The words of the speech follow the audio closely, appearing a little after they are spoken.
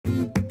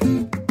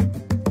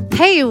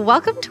Hey,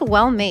 welcome to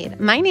Well Made.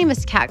 My name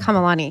is Kat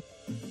Kamalani.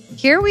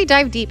 Here we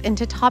dive deep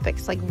into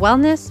topics like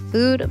wellness,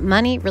 food,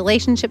 money,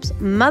 relationships,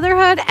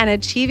 motherhood, and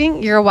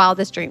achieving your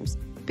wildest dreams.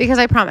 Because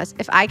I promise,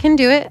 if I can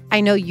do it,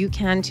 I know you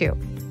can too.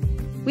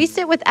 We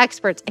sit with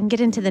experts and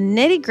get into the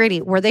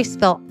nitty-gritty where they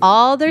spill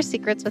all their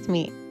secrets with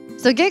me.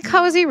 So get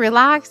cozy,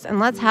 relax, and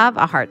let's have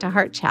a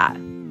heart-to-heart chat.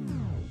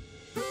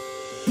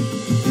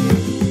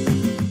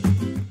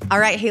 All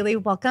right, Hayley,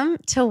 welcome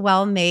to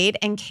Well Made.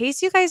 In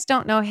case you guys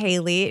don't know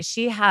Hayley,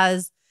 she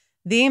has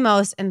the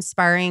most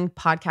inspiring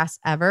podcast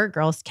ever,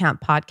 Girls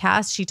Camp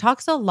Podcast. She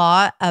talks a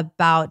lot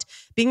about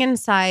being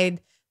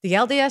inside the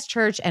LDS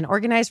church and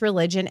organized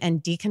religion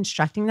and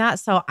deconstructing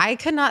that. So I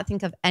could not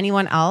think of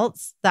anyone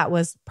else that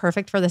was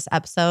perfect for this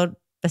episode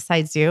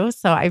besides you.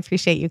 So I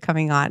appreciate you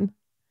coming on.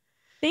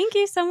 Thank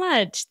you so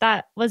much.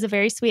 That was a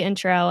very sweet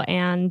intro,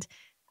 and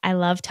I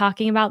love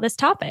talking about this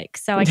topic.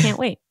 So I can't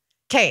wait.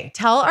 Okay,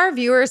 tell our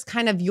viewers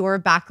kind of your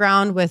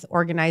background with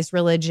organized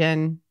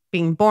religion,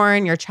 being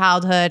born, your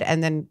childhood,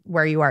 and then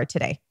where you are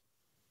today.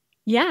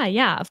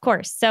 Yeah, of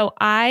course. So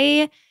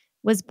I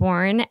was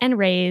born and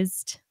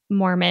raised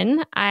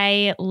Mormon.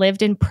 I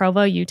lived in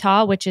Provo,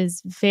 Utah, which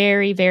is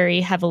very,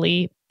 very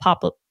heavily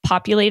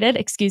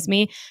populated,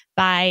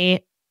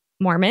 by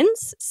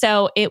Mormons.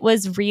 So it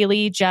was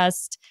really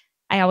just,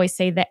 I always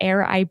say the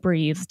air I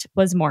breathed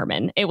was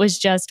Mormon. It was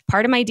just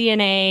part of my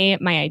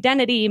DNA, my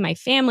identity, my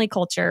family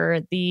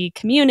culture, the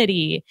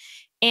community.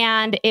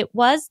 And it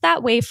was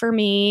that way for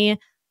me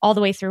all the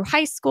way through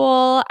high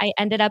school. I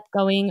ended up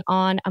going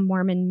on a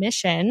Mormon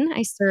mission.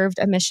 I served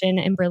a mission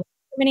in Berlin,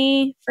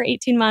 Germany for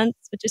 18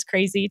 months, which is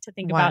crazy to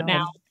think about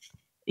now.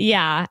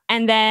 Yeah.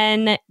 And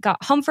then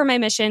got home from my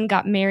mission,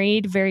 got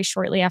married very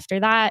shortly after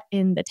that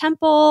in the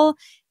temple.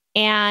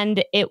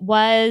 And it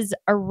was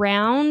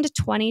around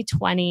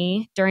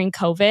 2020 during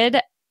COVID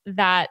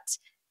that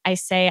I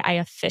say I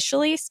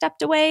officially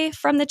stepped away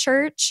from the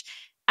church.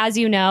 As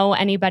you know,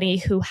 anybody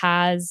who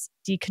has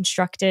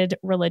deconstructed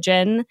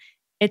religion,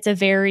 it's a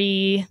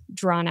very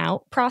drawn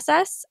out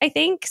process, I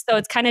think. So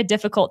it's kind of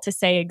difficult to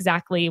say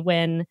exactly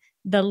when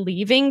the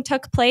leaving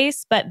took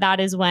place, but that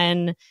is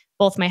when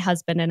both my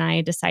husband and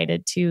I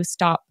decided to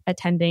stop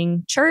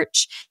attending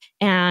church.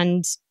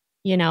 And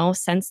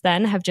since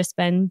then have just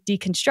been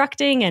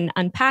deconstructing and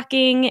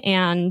unpacking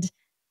and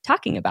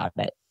talking about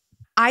it.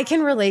 I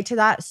can relate to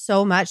that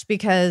so much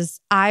because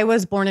I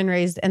was born and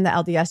raised in the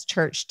LDS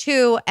church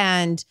too.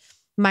 And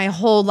my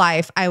whole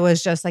life, I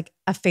was just like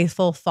a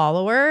faithful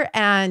follower.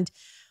 And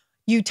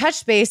you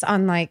touched base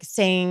on like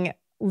saying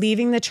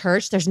leaving the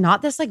church. There's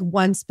not this like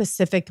one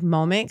specific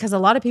moment, because a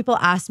lot of people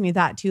ask me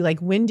that too. Like,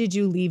 when did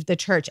you leave the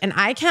church? And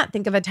I can't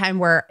think of a time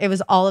where it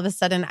was all of a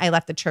sudden I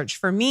left the church.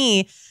 For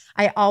me,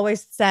 I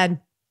always said,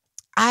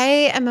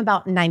 I am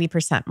about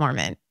 90%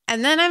 Mormon.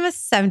 And then I'm a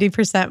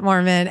 70%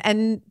 Mormon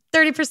and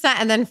 30%.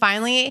 And then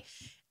finally,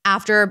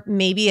 after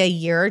maybe a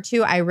year or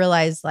two, I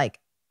realized like,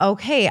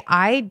 okay,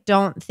 I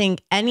don't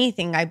think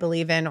anything I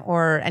believe in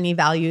or any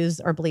values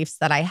or beliefs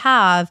that I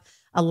have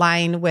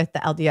align with the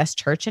LDS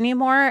church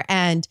anymore.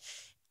 And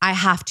I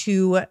have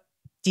to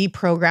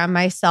deprogram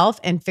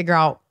myself and figure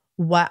out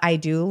what I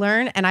do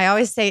learn. And I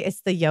always say it's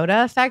the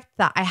Yoda effect,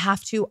 that I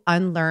have to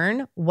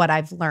unlearn what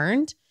I've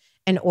learned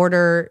in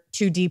order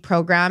to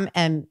deprogram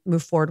and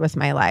move forward with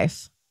my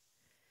life.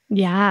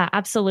 Yeah,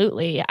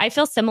 absolutely. I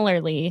feel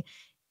similarly.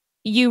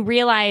 You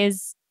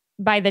realize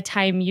by the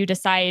time you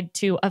decide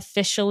to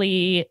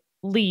officially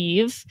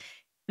leave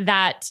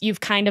that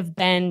you've kind of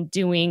been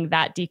doing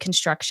that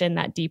deconstruction,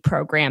 that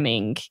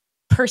deprogramming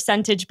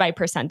percentage by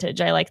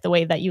percentage. I like the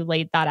way that you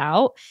laid that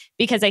out,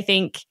 because I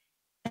think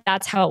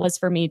that's how it was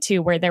for me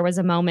too, where there was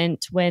a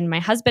moment when my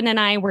husband and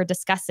I were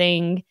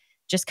discussing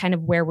just kind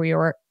of where we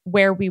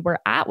were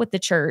at with the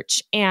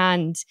church.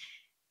 And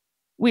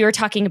we were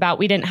talking about,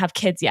 we didn't have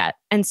kids yet.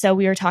 And so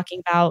we were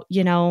talking about,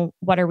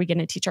 what are we going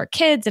to teach our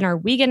kids? And are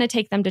we going to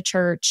take them to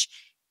church?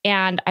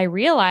 And I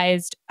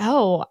realized,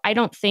 I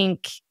don't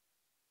think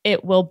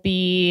it will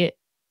be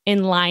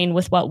in line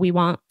with what we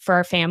want for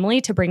our family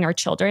to bring our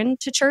children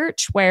to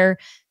church, where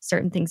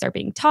certain things are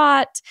being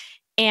taught.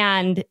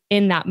 And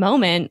in that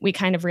moment, we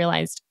kind of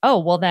realized,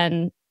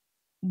 then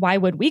why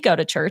would we go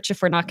to church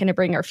if we're not going to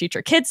bring our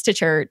future kids to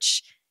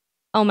church?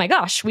 Oh my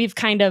gosh, we've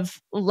kind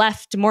of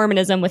left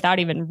Mormonism without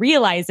even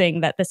realizing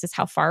that this is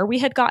how far we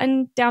had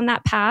gotten down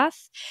that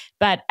path.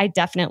 But I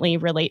definitely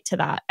relate to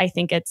that. I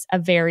think it's a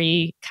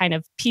very kind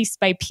of piece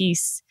by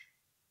piece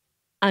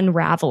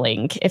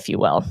unraveling, if you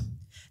will.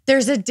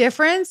 There's a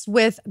difference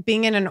with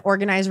being in an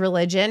organized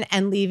religion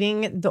and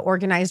leaving the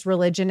organized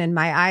religion, in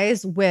my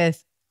eyes,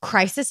 with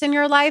crisis in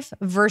your life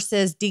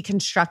versus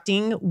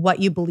deconstructing what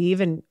you believe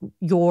in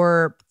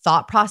your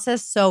thought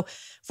process. So,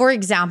 for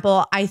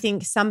example, I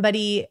think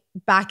somebody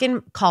back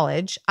in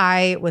college,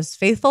 I was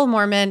faithful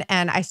Mormon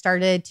and I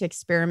started to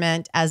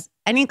experiment, as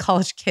any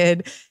college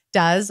kid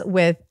does,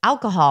 with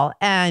alcohol.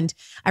 And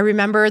I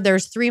remember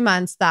there's 3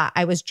 months that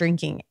I was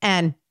drinking,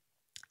 and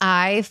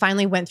I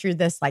finally went through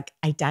this like,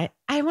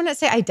 I wouldn't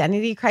say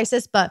identity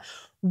crisis, but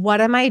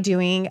what am I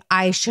doing?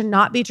 I should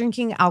not be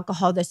drinking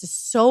alcohol. This is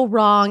so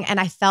wrong. And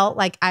I felt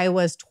like I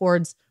was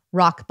towards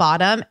rock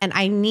bottom and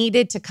I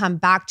needed to come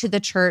back to the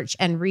church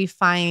and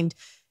re-find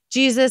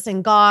Jesus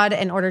and God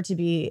in order to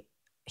be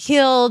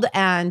healed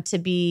and to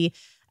be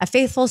a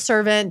faithful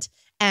servant.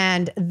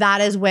 And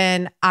that is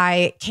when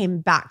I came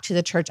back to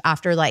the church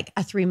after like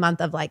a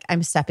 3-month of like,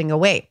 I'm stepping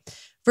away.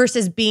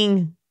 Versus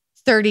being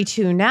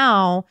 32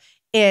 now,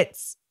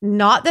 it's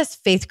not this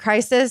faith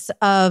crisis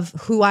of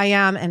who I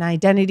am, an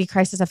identity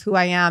crisis of who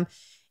I am.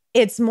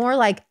 It's more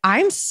like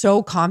I'm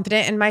so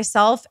confident in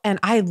myself and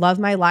I love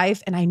my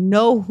life and I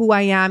know who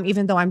I am,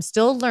 even though I'm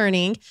still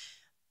learning.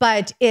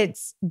 But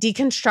it's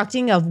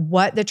deconstructing of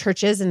what the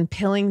church is and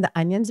peeling the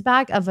onions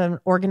back of an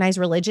organized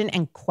religion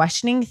and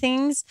questioning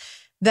things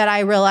that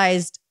I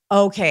realized,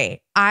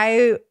 okay,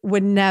 I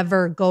would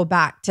never go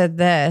back to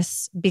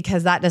this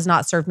because that does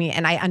not serve me.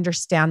 And I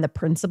understand the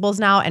principles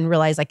now and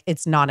realize like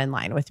it's not in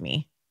line with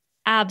me.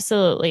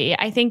 Absolutely.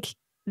 I think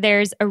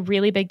there's a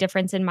really big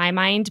difference in my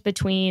mind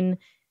between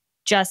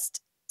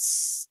just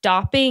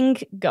stopping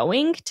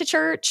going to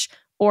church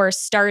or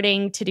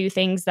starting to do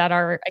things that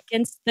are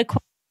against the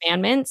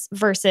commandments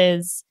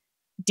versus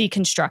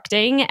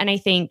deconstructing. And I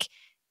think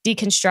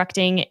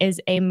deconstructing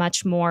is a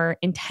much more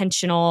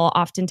intentional,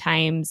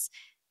 oftentimes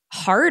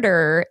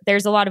harder.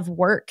 There's a lot of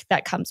work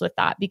that comes with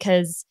that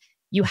because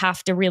you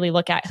have to really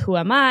look at who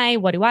am I?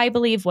 What do I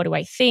believe? What do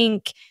I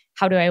think?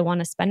 How do I want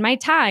to spend my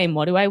time?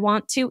 What do I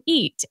want to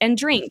eat and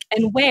drink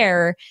and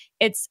wear?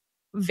 It's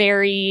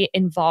very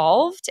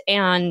involved.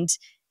 And,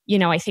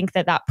 I think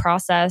that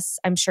process,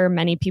 I'm sure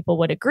many people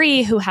would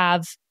agree who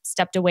have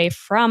stepped away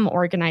from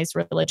organized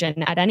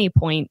religion at any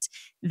point,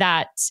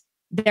 that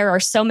there are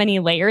so many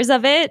layers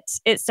of it.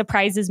 It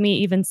surprises me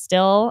even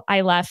still.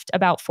 I left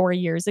about 4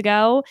 years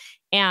ago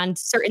and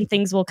certain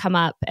things will come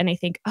up and I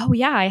think, oh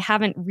yeah, I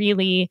haven't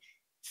really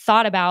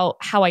thought about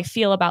how I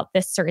feel about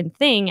this certain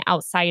thing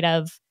outside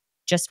of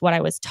just what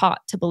I was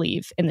taught to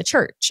believe in the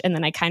church. And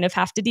then I kind of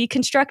have to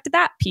deconstruct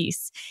that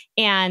piece.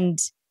 And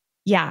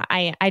yeah,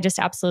 I just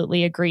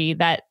absolutely agree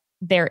that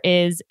there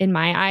is, in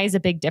my eyes, a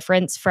big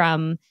difference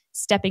from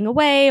stepping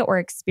away or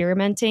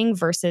experimenting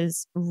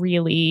versus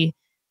really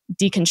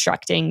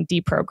deconstructing,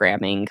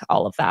 deprogramming,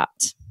 all of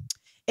that.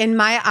 In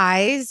my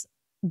eyes,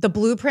 the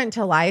blueprint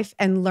to life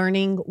and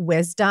learning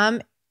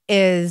wisdom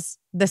is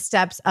the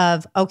steps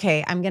of,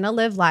 okay, I'm going to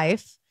live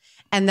life.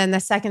 And then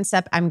the second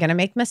step, I'm going to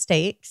make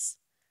mistakes.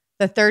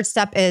 The third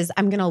step is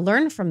I'm going to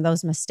learn from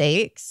those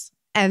mistakes.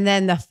 And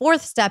then the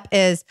fourth step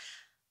is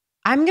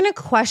I'm going to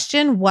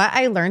question what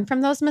I learned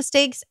from those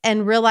mistakes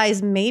and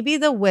realize maybe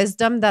the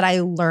wisdom that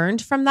I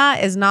learned from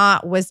that is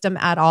not wisdom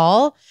at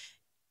all.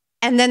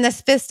 And then the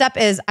fifth step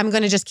is I'm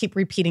going to just keep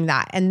repeating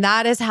that. And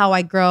that is how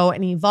I grow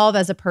and evolve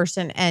as a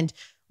person and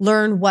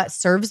learn what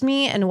serves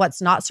me and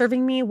what's not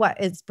serving me, what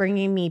is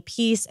bringing me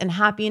peace and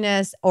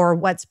happiness, or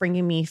what's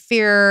bringing me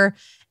fear,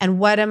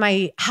 and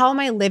how am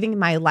I living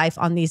my life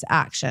on these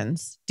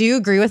actions? Do you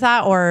agree with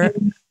that? Or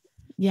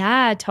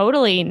yeah,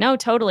 totally. No,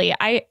 totally.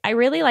 I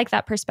really like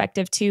that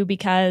perspective too,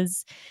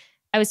 because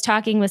I was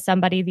talking with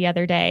somebody the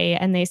other day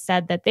and they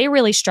said that they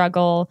really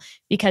struggle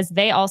because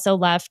they also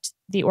left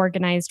the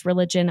organized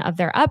religion of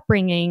their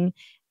upbringing.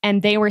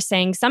 And they were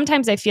saying,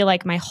 sometimes I feel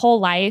like my whole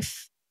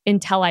life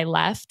until I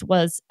left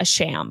was a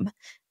sham.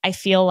 I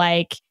feel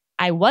like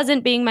I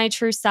wasn't being my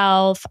true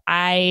self.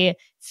 I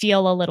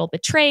feel a little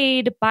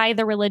betrayed by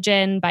the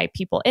religion, by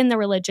people in the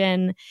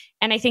religion.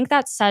 And I think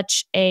that's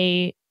such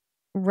a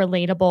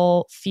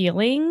relatable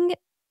feeling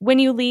when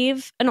you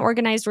leave an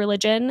organized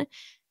religion.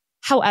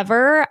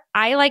 However,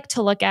 I like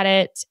to look at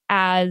it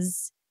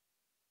as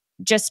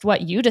just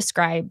what you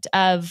described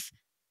of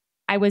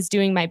I was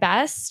doing my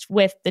best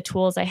with the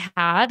tools I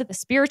had, the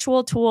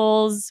spiritual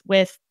tools,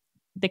 with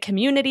the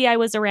community I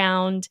was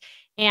around.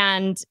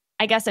 And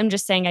I guess I'm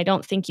just saying, I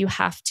don't think you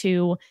have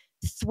to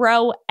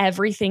throw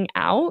everything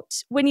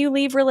out when you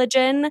leave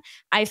religion.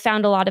 I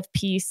found a lot of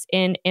peace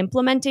in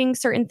implementing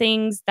certain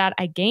things that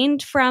I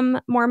gained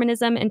from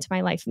Mormonism into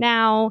my life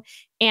now.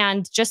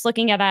 And just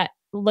looking at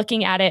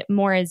it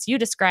more as you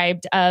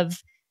described,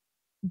 of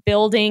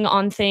building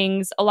on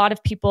things. A lot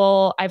of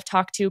people I've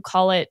talked to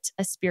call it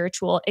a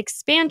spiritual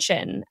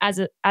expansion as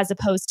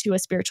opposed to a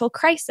spiritual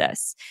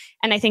crisis.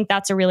 And I think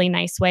that's a really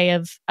nice way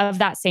of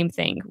that same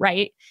thing,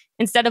 right?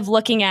 Instead of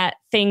looking at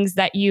things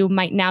that you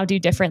might now do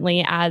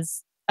differently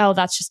as, oh,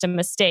 that's just a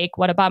mistake,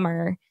 what a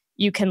bummer.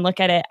 You can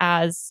look at it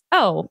as,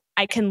 oh,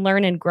 I can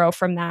learn and grow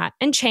from that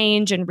and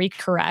change and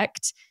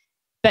recorrect,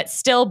 but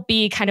still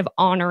be kind of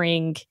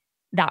honoring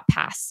that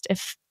past,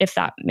 if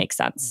that makes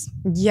sense.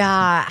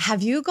 Yeah.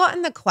 Have you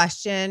gotten the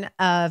question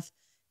of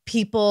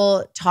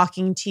people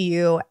talking to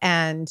you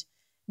and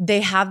they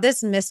have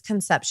this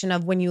misconception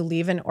of when you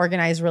leave an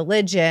organized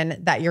religion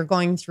that you're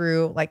going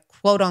through like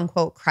quote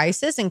unquote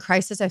crisis, and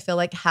crisis I feel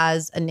like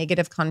has a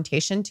negative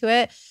connotation to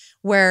it,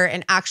 where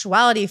in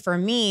actuality for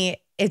me,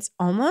 it's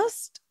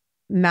almost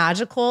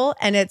magical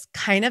and it's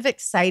kind of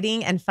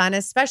exciting and fun,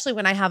 especially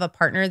when I have a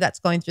partner that's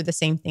going through the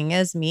same thing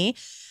as me.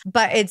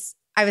 But it's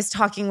I was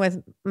talking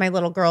with my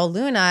little girl,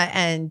 Luna,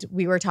 and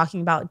we were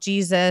talking about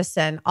Jesus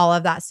and all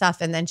of that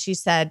stuff. And then she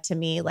said to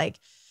me, like,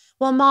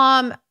 well,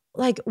 Mom,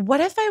 like, what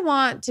if I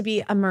want to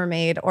be a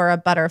mermaid or a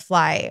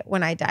butterfly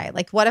when I die?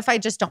 Like, what if I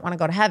just don't want to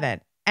go to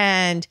heaven?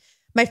 And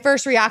my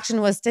first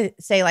reaction was to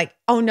say, like,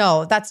 oh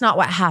no, that's not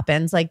what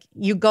happens. Like,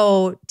 you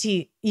go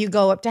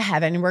up to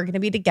heaven and we're going to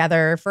be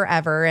together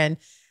forever, and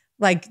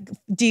like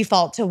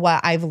default to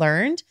what I've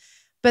learned.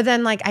 But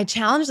then like I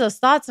challenged those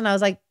thoughts and I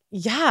was like,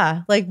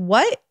 yeah, like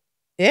what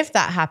if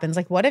that happens?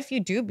 Like, what if you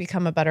do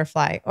become a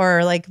butterfly,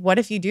 or like, what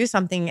if you do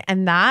something?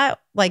 And that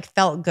like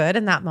felt good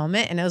in that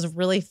moment. And it was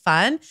really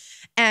fun.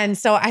 And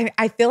so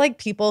I feel like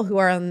people who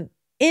are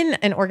in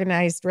an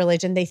organized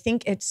religion, they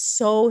think it's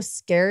so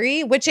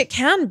scary, which it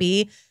can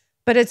be,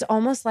 but it's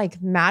almost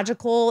like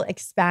magical,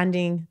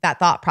 expanding that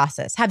thought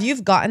process. Have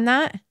you gotten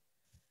that?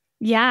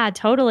 Yeah,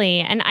 totally.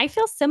 And I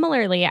feel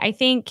similarly. I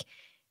think,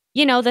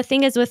 the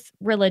thing is with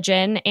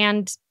religion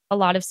and a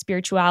lot of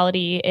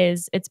spirituality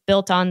is it's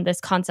built on this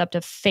concept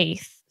of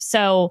faith.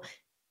 So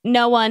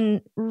no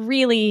one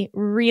really,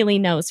 really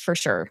knows for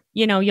sure.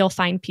 You'll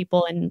find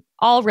people in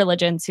all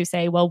religions who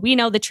say, well, we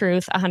know the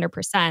truth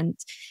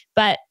 100%,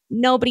 but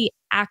nobody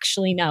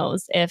actually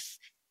knows if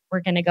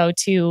we're going to go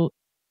to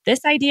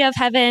this idea of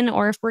heaven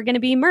or if we're going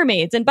to be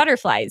mermaids and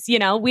butterflies. We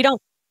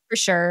don't for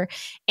sure.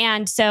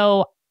 And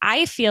so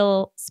I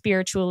feel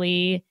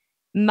spiritually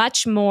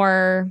much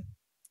more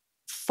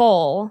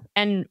full,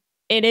 and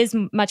it is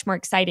much more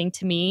exciting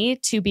to me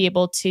to be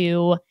able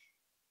to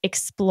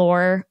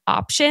explore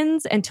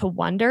options and to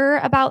wonder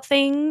about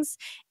things.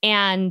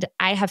 And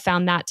I have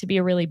found that to be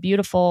a really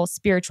beautiful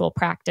spiritual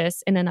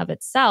practice in and of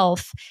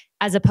itself,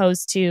 as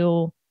opposed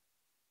to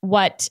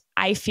what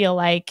I feel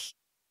like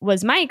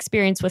was my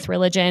experience with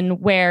religion,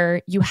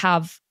 where you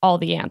have all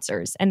the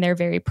answers and they're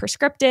very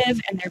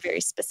prescriptive and they're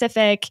very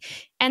specific.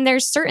 And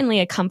there's certainly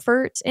a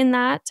comfort in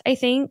that, I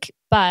think.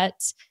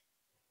 But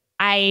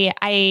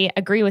I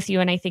agree with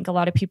you, and I think a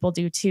lot of people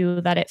do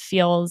too, that it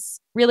feels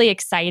really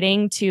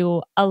exciting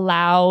to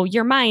allow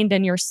your mind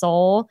and your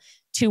soul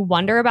to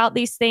wonder about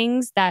these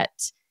things that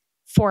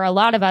for a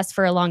lot of us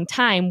for a long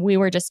time, we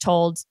were just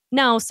told,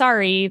 no,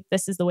 sorry,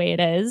 this is the way it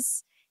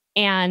is.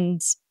 And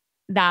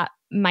that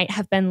might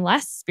have been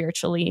less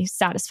spiritually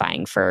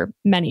satisfying for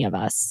many of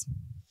us.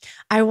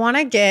 I want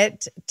to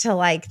get to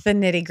like the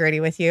nitty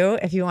gritty with you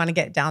if you want to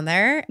get down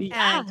there.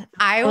 Yeah, and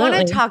I want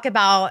to talk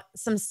about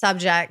some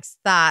subjects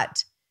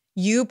that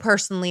you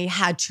personally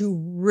had to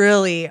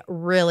really,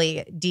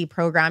 really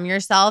deprogram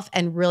yourself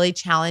and really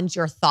challenge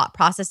your thought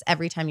process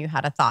every time you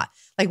had a thought.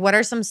 Like, what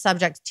are some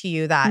subjects to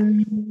you that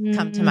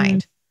come to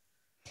mind?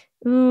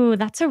 Ooh,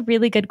 that's a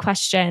really good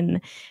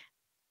question.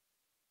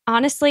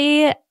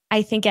 Honestly,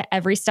 I think at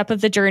every step of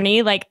the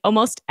journey, like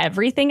almost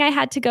everything I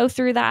had to go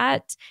through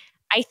that.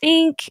 I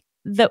think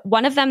that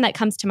one of them that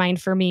comes to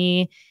mind for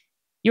me,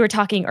 you were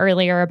talking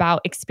earlier about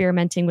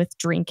experimenting with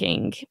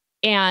drinking.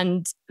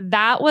 And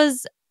that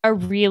was a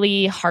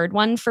really hard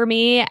one for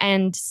me,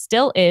 and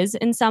still is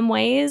in some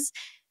ways.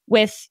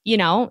 With,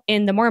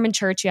 in the Mormon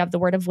church, you have the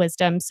word of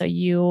wisdom. So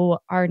you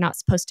are not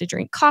supposed to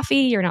drink coffee.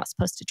 You're not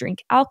supposed to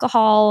drink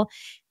alcohol.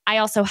 I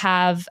also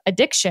have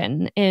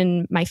addiction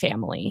in my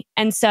family.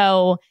 And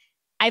so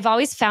I've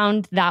always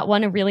found that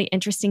one a really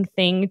interesting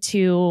thing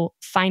to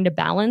find a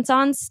balance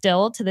on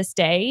still to this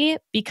day,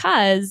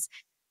 because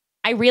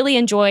I really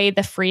enjoy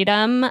the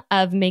freedom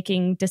of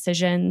making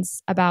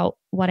decisions about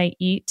what I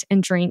eat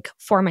and drink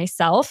for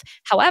myself.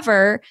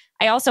 However,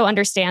 I also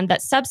understand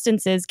that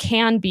substances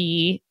can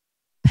be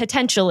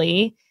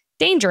potentially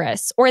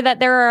dangerous, or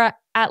that there are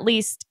at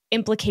least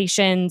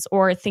implications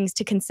or things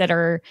to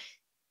consider.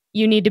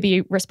 You need to be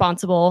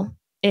responsible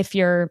if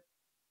you're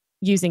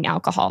using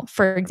alcohol,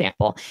 for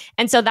example.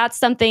 And so that's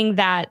something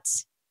that,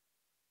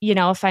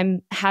 if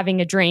I'm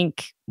having a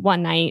drink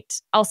one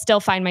night, I'll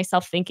still find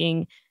myself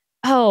thinking,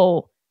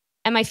 oh,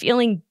 am I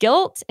feeling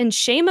guilt and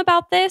shame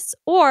about this?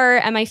 Or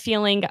am I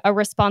feeling a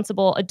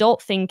responsible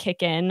adult thing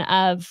kick in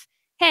of,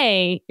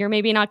 hey, you're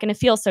maybe not going to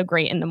feel so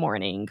great in the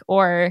morning,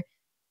 or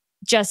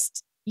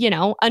just,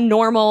 a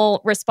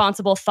normal,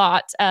 responsible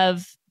thought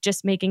of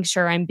just making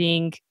sure I'm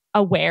being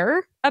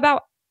aware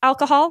about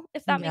alcohol,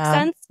 if that makes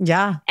sense.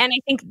 Yeah. And I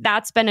think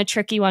that's been a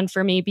tricky one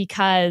for me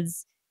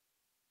because,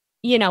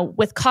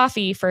 with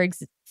coffee,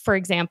 for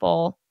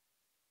example,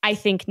 I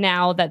think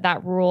now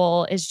that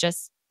rule is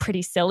just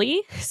pretty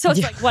silly. So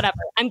it's like, whatever.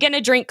 I'm going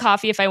to drink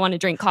coffee if I want to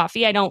drink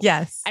coffee. I don't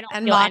and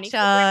feel matcha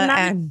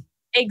and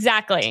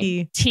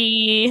exactly.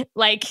 Tea,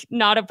 like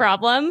not a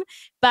problem.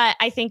 But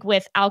I think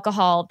with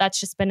alcohol, that's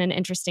just been an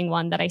interesting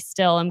one that I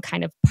still am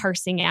kind of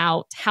parsing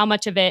out how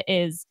much of it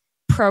is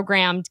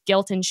programmed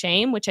guilt and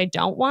shame, which I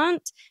don't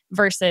want,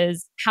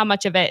 versus how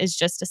much of it is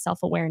just a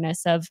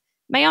self-awareness of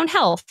my own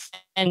health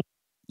and,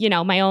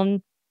 my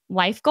own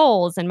life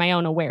goals and my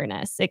own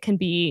awareness. It can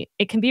be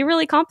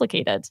really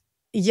complicated.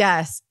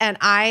 Yes. And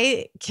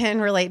I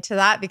can relate to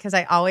that because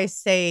I always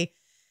say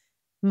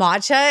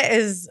matcha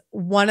is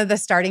one of the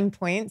starting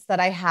points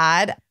that I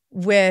had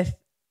with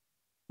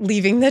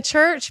leaving the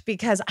church,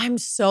 because I'm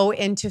so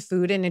into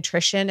food and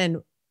nutrition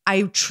and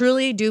I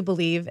truly do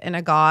believe in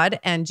a God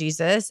and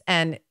Jesus,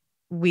 and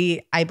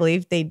I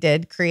believe they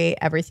did create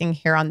everything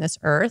here on this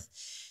earth.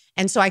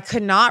 And so I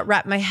could not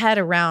wrap my head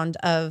around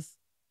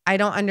I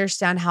don't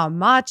understand how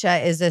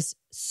matcha is this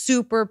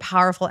super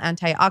powerful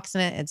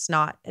antioxidant. It's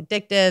not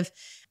addictive,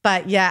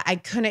 but yeah, I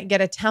couldn't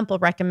get a temple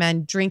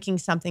recommend drinking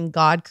something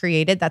God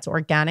created that's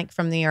organic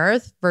from the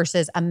earth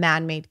versus a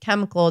man-made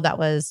chemical that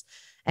was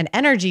an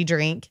energy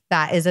drink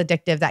that is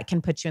addictive that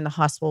can put you in the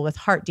hospital with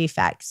heart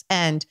defects.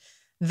 And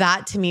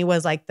that to me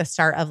was like the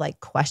start of like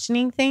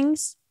questioning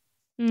things.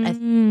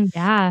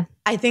 Yeah.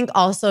 I think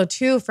also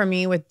too for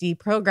me with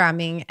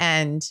deprogramming,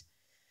 and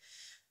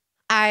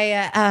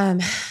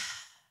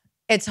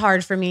it's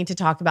hard for me to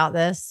talk about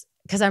this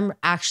because I'm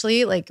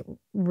actually like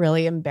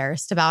really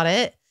embarrassed about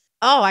it.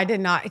 Oh, I did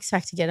not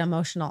expect to get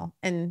emotional.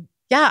 And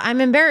yeah,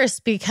 I'm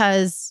embarrassed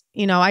because,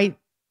 it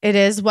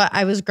is what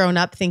I was grown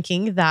up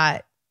thinking,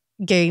 that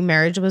gay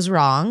marriage was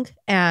wrong.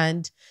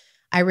 And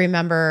I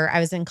remember I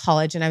was in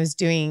college and I was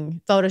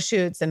doing photo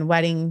shoots and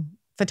wedding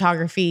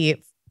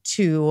photography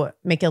to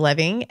make a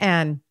living.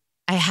 And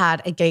I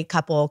had a gay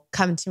couple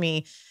come to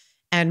me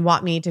and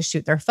want me to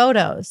shoot their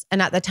photos.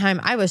 And at the time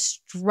I was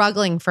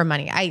struggling for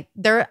money. I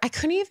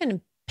couldn't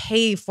even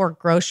pay for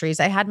groceries.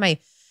 I had my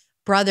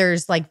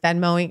brothers like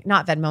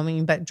not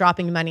Venmoing, but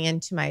dropping money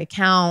into my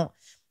account,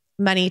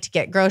 money to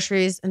get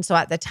groceries. And so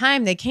at the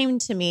time they came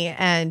to me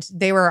and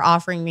they were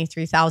offering me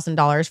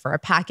 $3,000 for a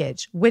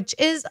package, which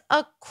is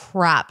a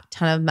crap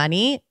ton of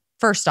money,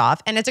 first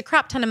off. And it's a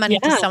crap ton of money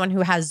to someone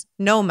who has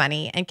no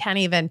money and can't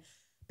even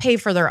pay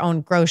for their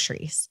own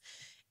groceries.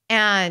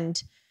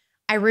 And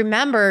I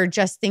remember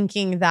just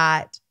thinking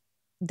that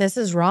this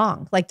is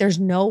wrong. Like there's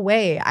no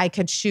way I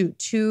could shoot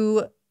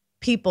two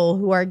people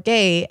who are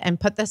gay and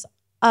put this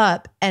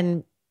up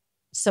and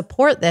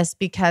support this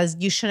because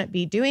you shouldn't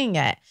be doing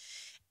it.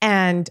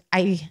 And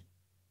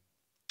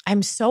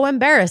I'm so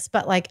embarrassed,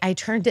 but like I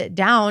turned it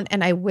down,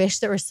 and I wish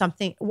there was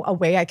a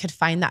way I could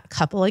find that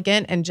couple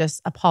again and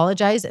just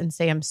apologize and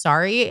say, I'm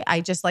sorry.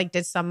 I just like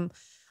did some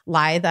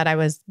lie that I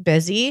was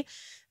busy,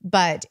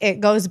 but it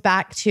goes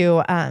back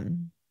to,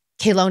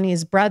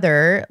 Kayloni's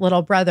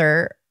little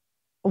brother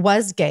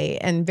was gay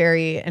and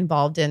very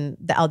involved in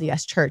the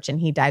LDS church, and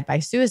he died by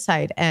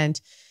suicide. And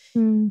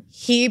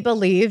he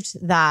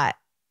believed that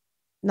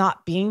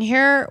not being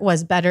here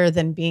was better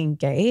than being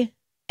gay.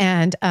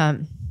 And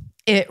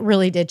it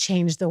really did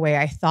change the way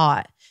I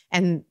thought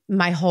and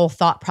my whole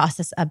thought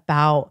process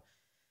about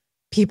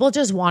people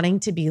just wanting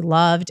to be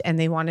loved, and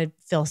they want to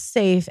feel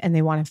safe and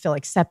they want to feel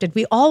accepted.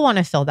 We all want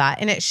to feel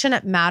that. And it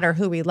shouldn't matter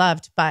who we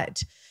loved,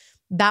 but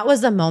that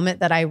was the moment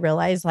that I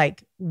realized,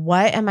 like,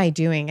 what am I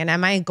doing? And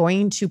am I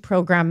going to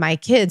program my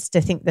kids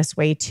to think this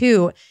way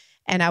too?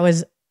 And I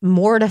was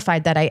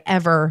mortified that I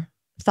ever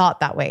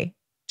thought that way.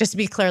 Just to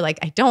be clear, like,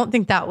 I don't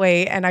think that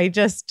way. And I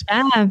just,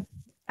 I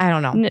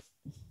don't know.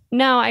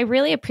 No, I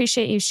really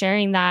appreciate you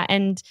sharing that.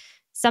 And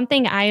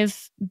something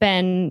I've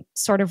been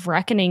sort of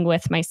reckoning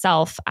with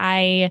myself.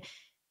 I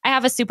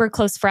have a super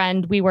close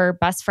friend. We were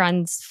best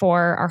friends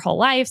for our whole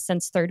life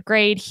since third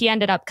grade. He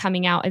ended up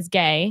coming out as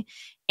gay,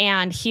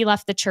 and he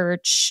left the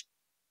church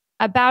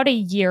about a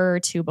year or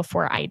two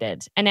before I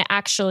did. And it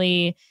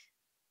actually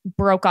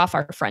broke off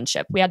our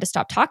friendship. We had to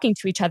stop talking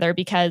to each other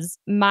because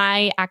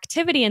my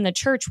activity in the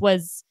church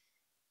was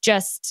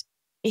just,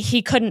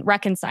 he couldn't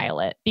reconcile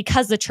it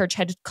because the church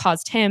had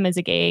caused him as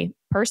a gay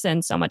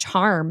person so much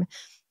harm.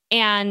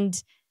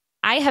 And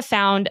I have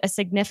found a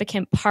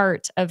significant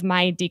part of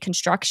my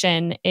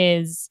deconstruction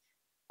is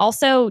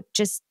also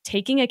just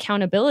taking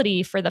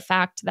accountability for the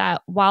fact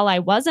that while I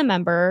was a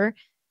member,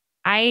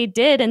 I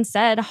did and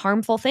said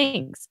harmful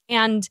things.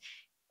 And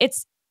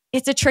it's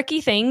a tricky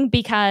thing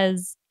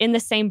because in the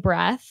same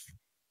breath,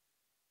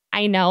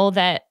 I know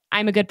that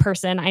I'm a good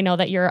person. I know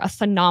that you're a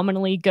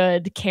phenomenally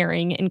good,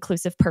 caring,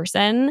 inclusive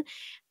person.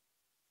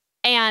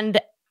 And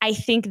I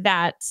think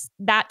that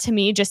to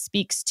me just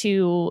speaks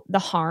to the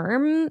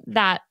harm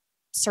that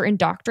certain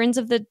doctrines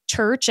of the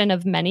church and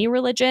of many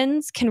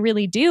religions can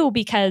really do,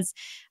 because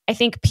I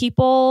think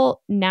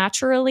people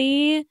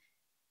naturally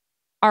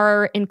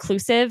are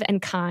inclusive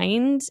and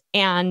kind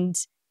and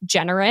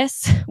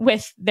generous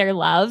with their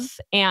love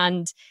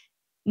and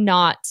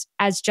not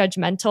as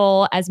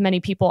judgmental as many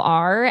people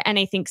are. And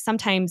I think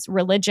sometimes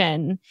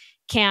religion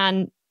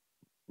can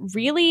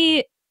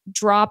really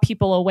draw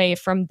people away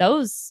from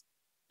those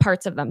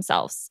parts of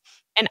themselves.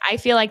 And I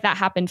feel like that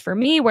happened for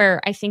me,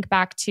 where I think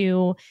back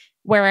to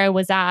where I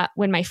was at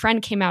when my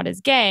friend came out as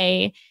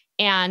gay,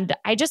 and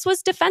I just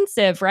was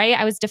defensive, right?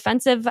 I was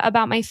defensive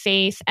about my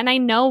faith. And I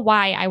know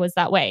why I was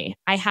that way.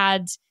 I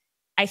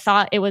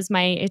thought it was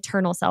my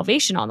eternal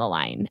salvation on the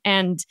line.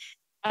 And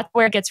that's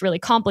where it gets really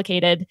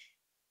complicated.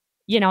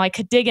 I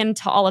could dig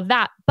into all of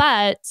that,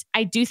 but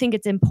I do think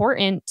it's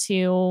important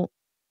to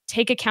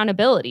take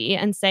accountability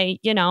and say,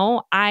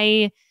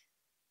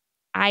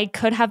 I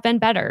could have been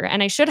better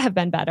and I should have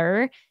been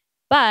better.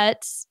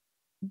 But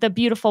the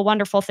beautiful,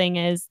 wonderful thing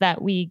is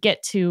that we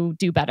get to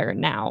do better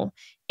now.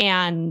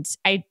 And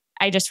I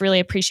just really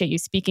appreciate you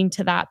speaking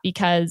to that,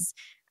 because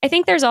I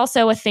think there's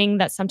also a thing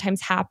that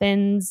sometimes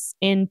happens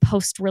in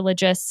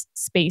post-religious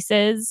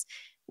spaces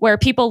where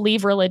people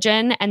leave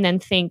religion and then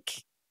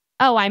think,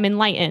 oh, I'm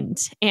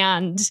enlightened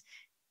and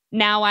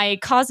now I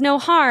cause no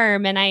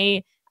harm and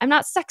I'm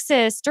not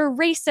sexist or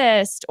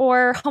racist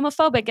or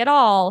homophobic at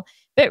all.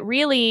 But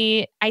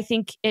really, I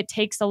think it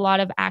takes a lot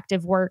of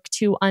active work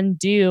to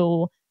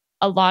undo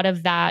a lot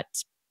of that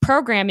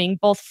programming,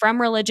 both from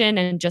religion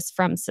and just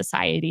from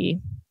society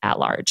at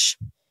large.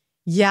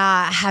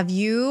 Yeah. Have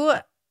you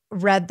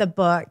read the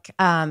book,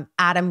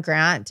 Adam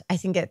Grant? I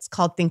think it's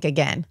called Think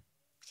Again.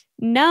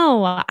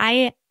 No,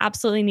 I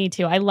absolutely need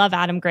to. I love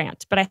Adam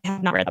Grant, but I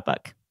have not read the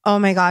book. Oh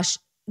my gosh.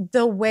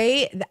 The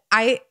way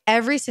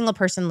every single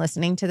person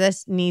listening to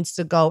this needs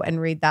to go and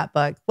read that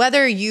book,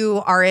 whether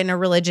you are in a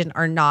religion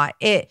or not.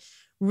 It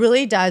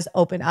really does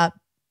open up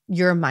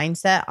your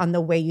mindset on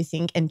the way you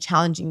think and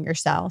challenging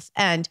yourself.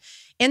 And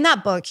in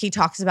that book, he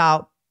talks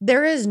about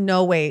there is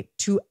no way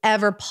to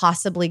ever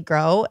possibly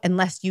grow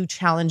unless you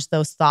challenge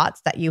those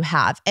thoughts that you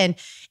have. And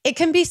it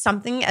can be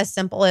something as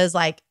simple as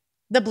like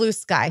the blue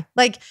sky.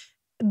 Like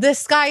the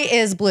sky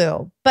is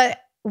blue, but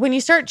when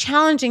you start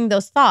challenging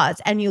those thoughts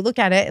and you look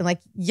at it and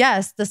like,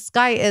 yes, the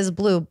sky is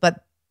blue,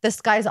 but the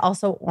sky is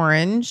also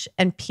orange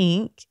and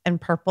pink and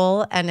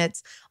purple, and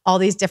it's all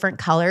these different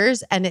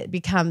colors, and it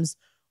becomes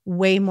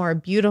way more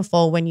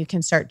beautiful when you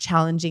can start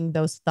challenging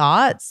those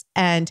thoughts.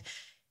 And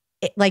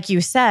like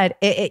you said,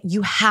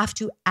 you have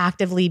to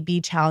actively be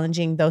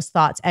challenging those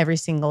thoughts every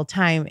single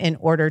time in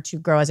order to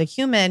grow as a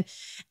human.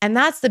 And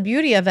that's the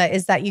beauty of it,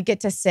 is that you get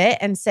to sit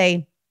and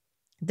say,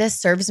 this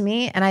serves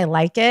me and I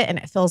like it and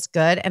it feels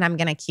good and I'm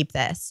going to keep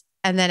this.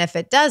 And then if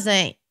it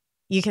doesn't,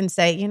 you can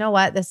say, you know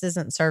what, this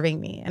isn't serving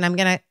me. And I'm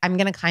going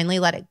to kindly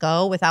let it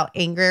go without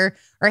anger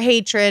or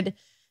hatred,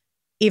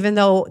 even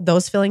though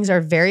those feelings are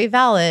very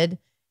valid,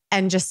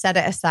 and just set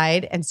it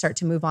aside and start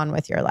to move on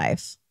with your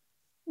life.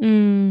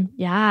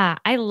 Yeah,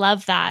 I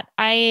love that.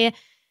 I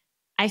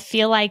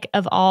feel like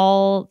of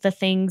all the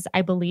things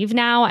I believe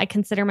now, I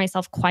consider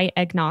myself quite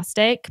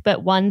agnostic.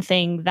 But one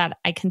thing that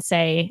I can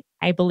say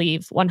I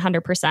believe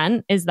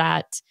 100% is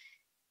that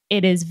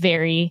it is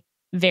very,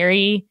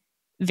 very,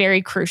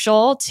 very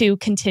crucial to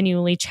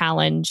continually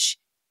challenge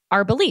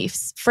our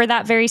beliefs for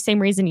that very same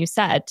reason you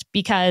said.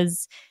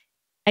 Because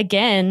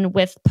again,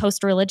 with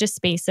post-religious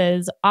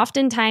spaces,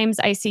 oftentimes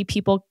I see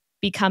people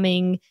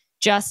becoming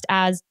just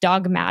as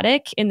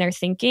dogmatic in their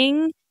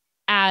thinking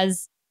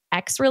as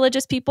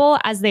ex-religious people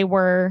as they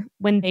were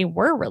when they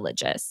were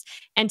religious.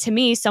 And to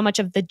me, so much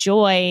of the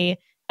joy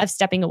of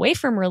stepping away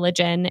from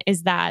religion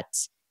is that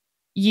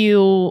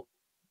you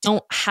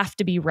don't have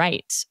to be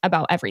right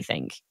about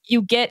everything.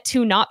 You get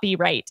to not be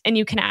right, and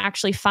you can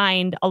actually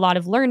find a lot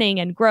of learning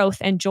and growth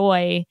and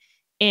joy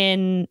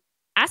in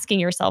asking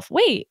yourself,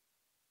 wait,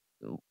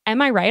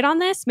 am I right on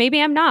this? Maybe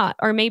I'm not,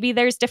 or maybe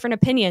there's different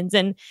opinions.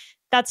 And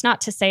that's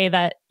not to say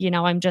that,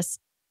 I'm just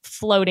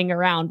floating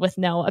around with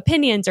no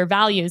opinions or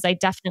values. I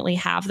definitely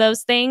have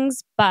those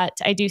things, but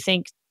I do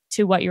think,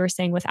 to what you were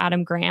saying with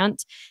Adam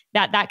Grant,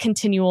 that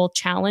continual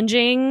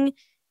challenging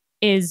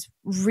is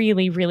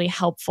really, really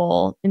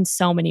helpful in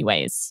so many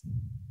ways.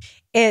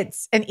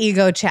 It's an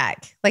ego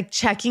check, like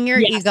checking your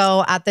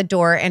ego at the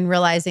door and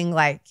realizing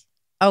like,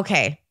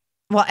 okay,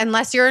 well,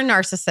 unless you're a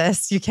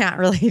narcissist, you can't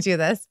really do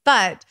this.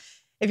 But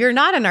if you're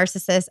not a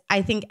narcissist,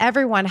 I think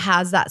everyone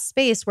has that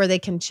space where they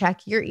can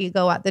check your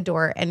ego at the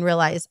door and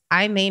realize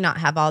I may not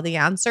have all the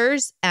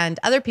answers and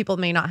other people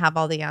may not have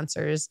all the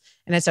answers.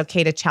 And it's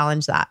okay to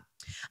challenge that.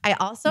 I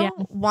also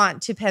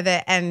want to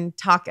pivot and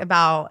talk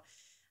about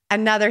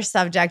another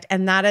subject,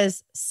 and that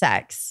is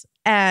sex.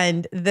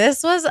 And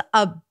this was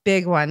a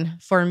big one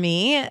for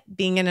me,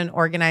 being in an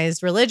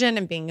organized religion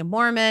and being a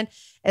Mormon,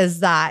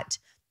 is that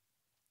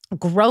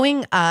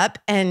growing up,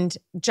 and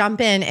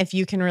jump in if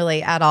you can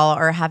relate at all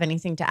or have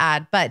anything to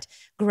add, but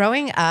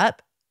growing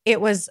up,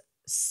 it was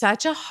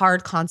such a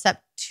hard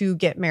concept to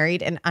get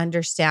married and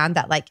understand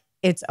that like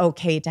it's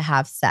okay to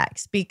have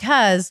sex,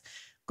 because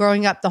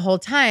growing up the whole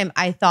time,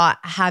 I thought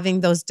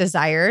having those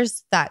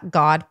desires that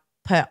God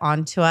put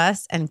onto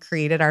us and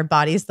created our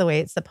bodies the way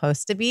it's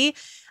supposed to be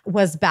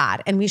was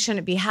bad, and we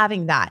shouldn't be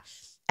having that.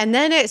 And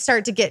then it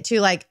started to get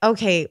to like,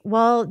 okay,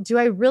 well, do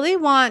I really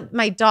want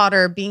my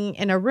daughter being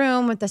in a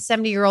room with a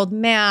 70-year-old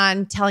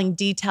man telling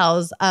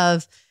details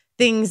of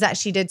things that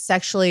she did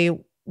sexually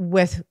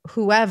with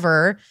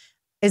whoever?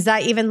 Is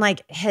that even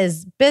like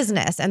his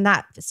business? And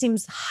that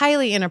seems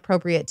highly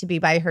inappropriate to be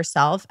by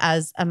herself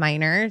as a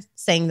minor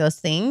saying those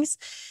things.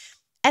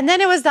 And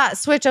then it was that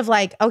switch of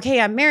like, okay,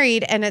 I'm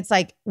married. And it's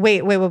like,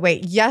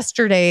 wait.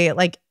 Yesterday,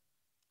 like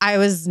I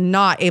was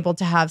not able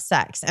to have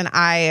sex, and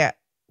I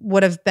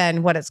would have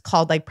been what it's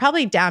called, like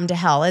probably damned to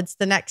hell. It's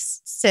the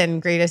next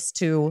sin greatest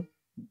to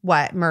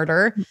what?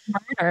 Murder.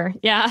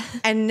 Yeah.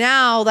 And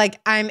now like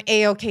I'm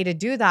A-okay to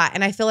do that.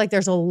 And I feel like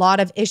there's a lot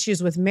of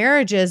issues with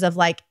marriages of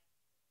like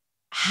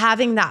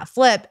having that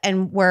flip,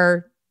 and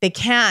where they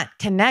can't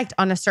connect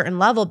on a certain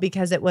level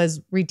because it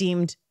was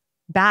redeemed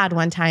bad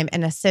one time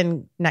and a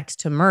sin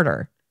next to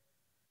murder.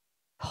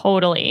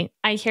 Totally.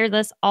 I hear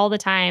this all the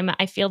time.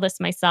 I feel this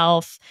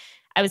myself.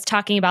 I was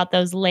talking about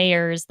those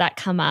layers that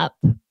come up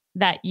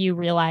that you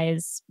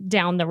realize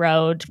down the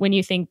road when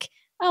you think,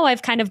 oh,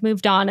 I've kind of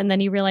moved on. And then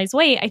you realize,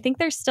 wait, I think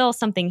there's still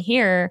something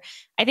here.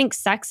 I think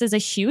sex is a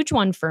huge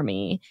one for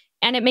me.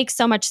 And it makes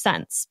so much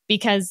sense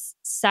because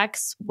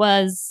sex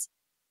was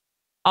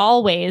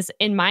always,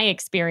 in my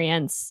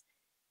experience,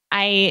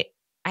 I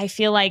I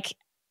feel like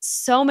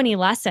so many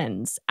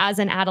lessons as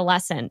an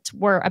adolescent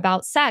were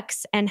about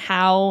sex and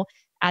how,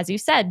 as you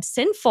said,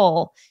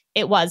 sinful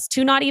it was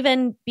to not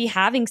even be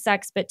having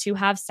sex, but to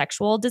have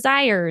sexual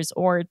desires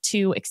or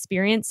to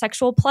experience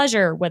sexual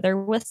pleasure, whether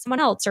with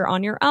someone else or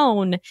on your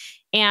own.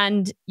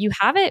 And you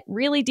have it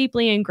really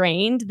deeply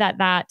ingrained that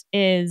that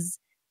is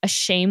a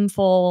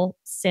shameful,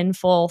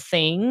 sinful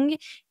thing.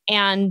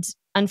 And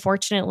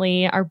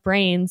unfortunately, our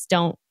brains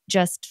don't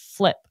just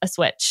flip a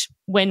switch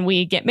when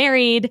we get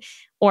married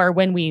or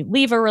when we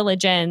leave a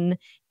religion.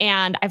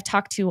 And I've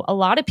talked to a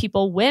lot of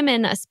people,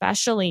 women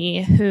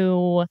especially,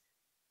 who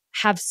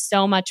have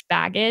so much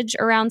baggage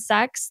around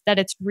sex that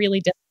it's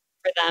really difficult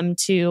for them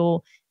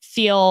to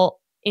feel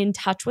in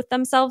touch with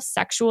themselves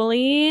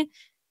sexually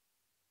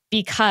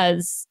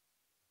because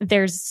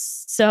there's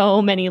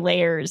so many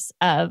layers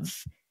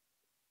of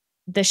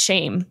the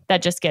shame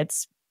that just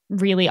gets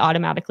really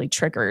automatically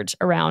triggered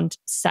around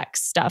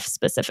sex stuff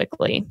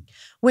specifically.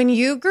 When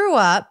you grew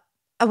up,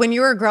 when you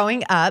were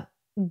growing up,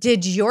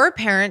 did your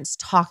parents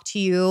talk to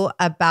you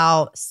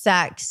about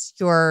sex,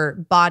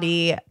 your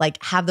body, like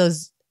have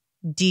those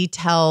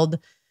detailed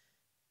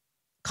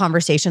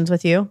conversations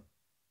with you?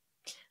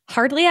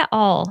 Hardly at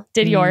all.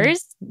 Did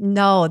yours?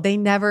 No, they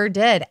never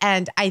did.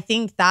 And I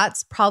think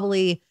that's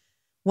probably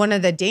one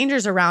of the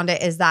dangers around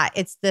it is that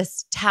it's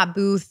this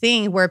taboo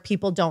thing where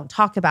people don't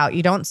talk about.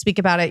 You don't speak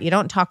about it. You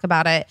don't talk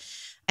about it.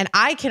 And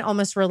I can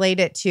almost relate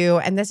it to,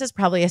 and this is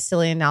probably a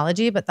silly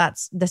analogy, but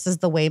this is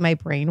the way my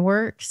brain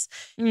works,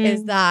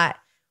 is that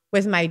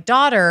with my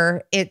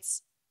daughter,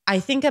 I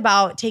think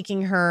about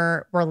taking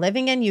her, we're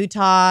living in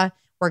Utah,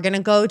 we're going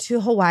to go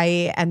to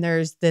Hawaii, and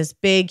there's this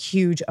big,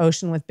 huge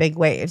ocean with big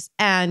waves.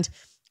 And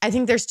I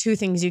think there's two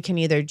things you can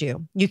either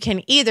do. You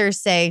can either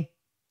say,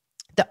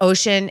 the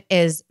ocean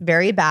is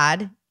very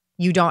bad.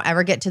 You don't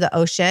ever get to the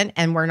ocean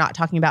and we're not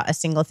talking about a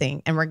single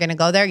thing. And we're going to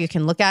go there. You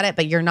can look at it,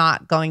 but you're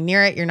not going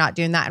near it. You're not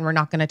doing that. And we're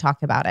not going to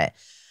talk about it.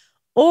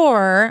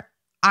 Or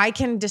I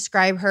can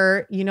describe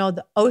her,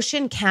 the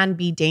ocean can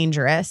be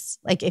dangerous.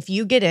 Like if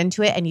you get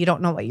into it and you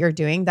don't know what you're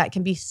doing, that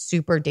can be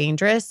super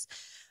dangerous.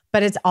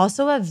 But it's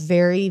also a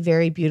very,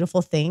 very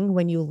beautiful thing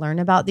when you learn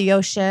about the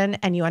ocean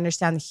and you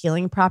understand the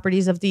healing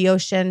properties of the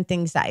ocean,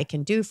 things that it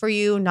can do for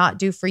you, not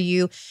do for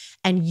you.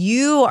 And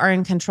you are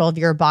in control of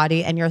your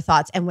body and your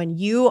thoughts. And when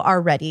you are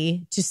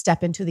ready to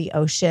step into the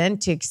ocean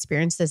to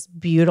experience this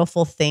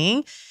beautiful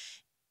thing,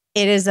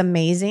 it is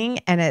amazing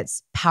and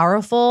it's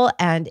powerful.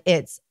 And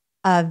it's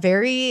a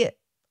very,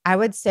 I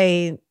would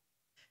say,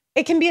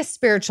 it can be a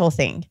spiritual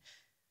thing.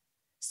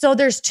 So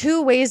there's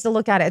two ways to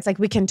look at it. It's like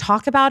we can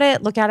talk about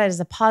it, look at it as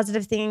a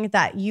positive thing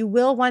that you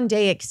will one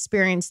day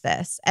experience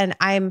this. And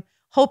I'm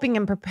hoping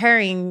and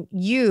preparing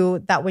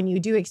you that when you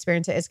do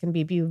experience it, it's going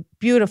to be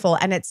beautiful.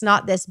 And it's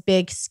not this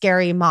big,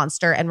 scary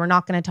monster. And we're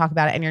not going to talk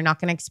about it and you're not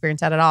going to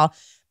experience that at all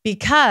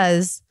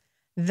because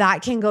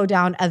that can go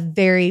down a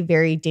very,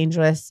 very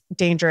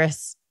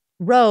dangerous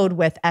road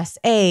with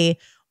SA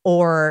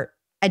or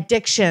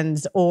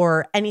addictions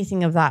or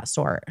anything of that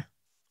sort.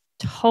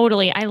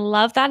 Totally. I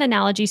love that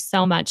analogy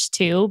so much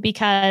too,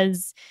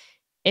 because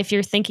if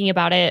you're thinking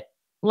about it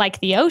like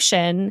the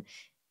ocean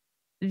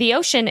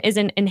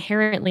isn't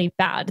inherently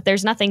bad.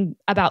 There's nothing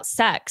about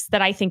sex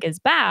that I think is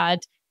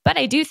bad, but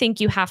I do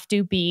think you have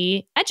to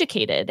be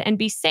educated and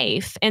be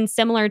safe. And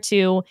similar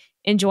to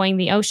enjoying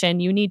the ocean,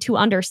 you need to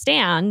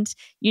understand,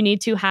 you need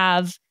to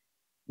have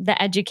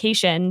the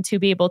education to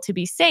be able to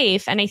be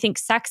safe. And I think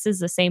sex is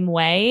the same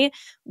way,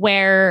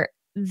 where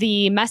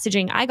the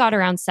messaging I got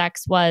around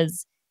sex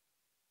was,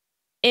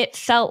 it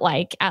felt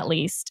like, at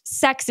least,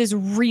 sex is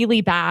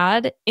really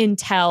bad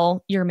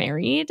until you're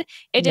married.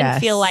 It didn't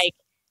feel like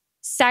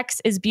sex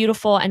is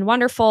beautiful and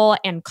wonderful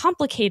and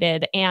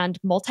complicated and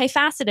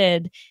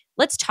multifaceted.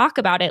 Let's talk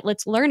about it.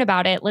 Let's learn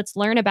about it. Let's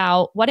learn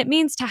about what it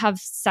means to have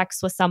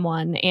sex with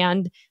someone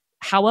and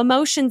how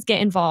emotions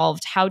get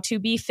involved, how to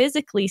be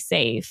physically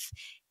safe.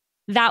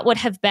 That would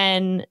have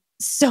been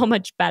so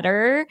much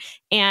better.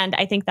 And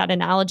I think that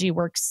analogy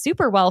works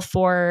super well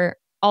for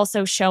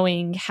also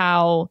showing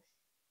how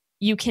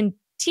you can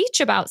teach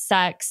about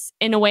sex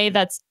in a way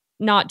that's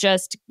not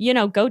just,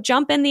 go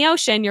jump in the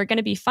ocean, you're going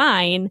to be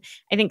fine.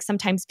 I think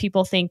sometimes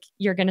people think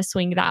you're going to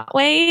swing that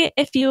way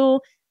if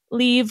you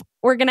leave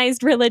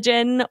organized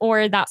religion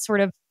or that sort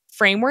of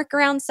framework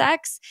around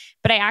sex.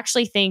 But I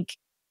actually think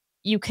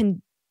you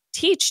can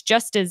teach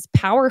just as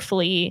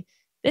powerfully.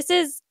 This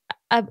is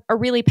a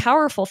really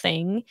powerful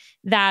thing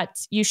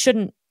that you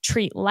shouldn't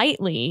treat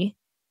lightly,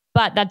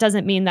 but that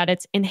doesn't mean that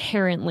it's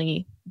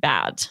inherently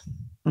bad.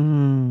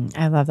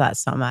 I love that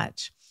so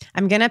much.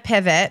 I'm going to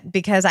pivot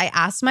because I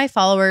asked my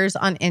followers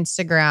on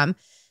Instagram,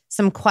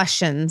 some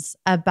questions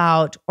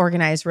about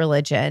organized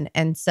religion.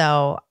 And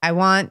so I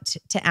want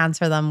to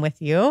answer them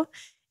with you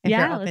if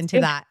you're open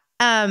to that.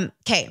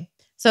 Okay.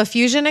 So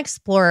Fusion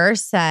Explorer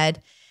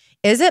said,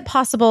 is it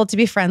possible to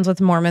be friends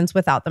with Mormons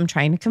without them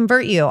trying to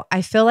convert you?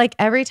 I feel like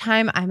every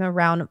time I'm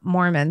around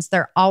Mormons,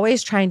 they're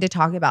always trying to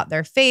talk about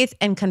their faith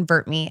and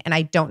convert me, and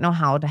I don't know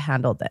how to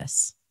handle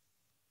this.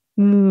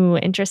 Ooh,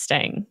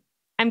 interesting.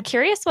 I'm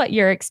curious what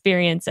your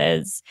experience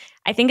is.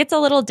 I think it's a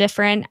little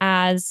different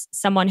as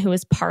someone who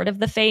was part of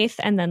the faith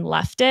and then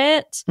left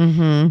it.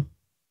 Mm-hmm.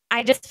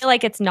 I just feel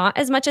like it's not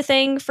as much a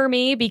thing for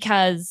me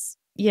because,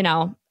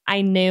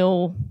 I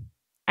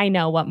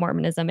know what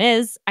Mormonism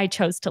is. I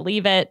chose to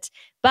leave it.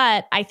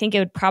 But I think it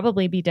would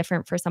probably be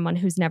different for someone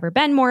who's never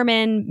been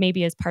Mormon,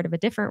 maybe as part of a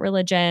different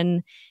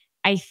religion.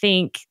 I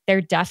think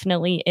there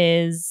definitely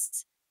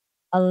is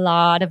a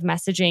lot of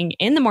messaging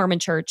in the Mormon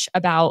church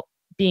about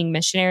being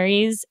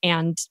missionaries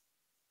and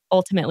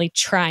ultimately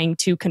trying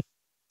to convert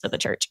to the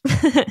church.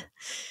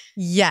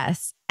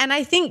 Yes. And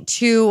I think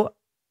too,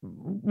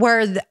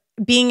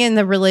 being in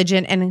the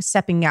religion and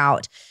stepping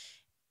out,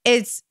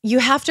 you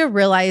have to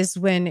realize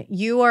when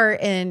you are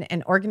in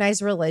an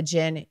organized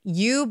religion,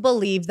 you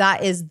believe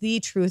that is the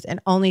truth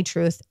and only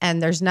truth,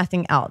 and there's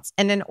nothing else.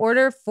 And in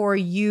order for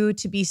you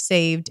to be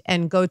saved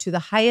and go to the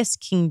highest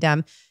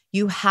kingdom,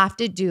 you have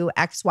to do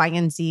X, Y,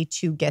 and Z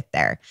to get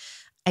there.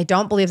 I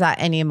don't believe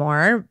that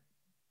anymore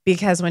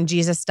because when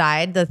Jesus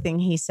died, the thing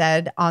he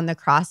said on the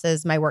cross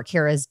is, my work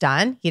here is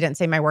done. He didn't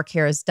say my work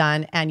here is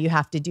done and you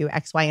have to do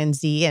X, Y, and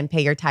Z and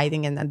pay your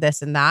tithing and then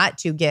this and that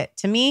to get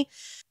to me.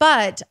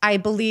 But I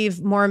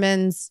believe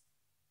Mormons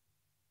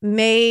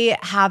may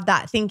have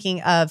that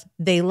thinking of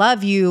they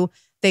love you.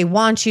 They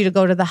want you to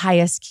go to the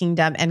highest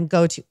kingdom and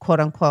go to quote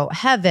unquote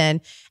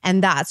heaven.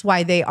 And that's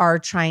why they are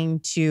trying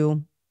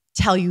to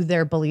tell you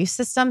their belief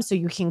system so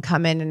you can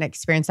come in and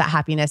experience that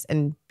happiness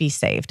and be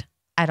saved.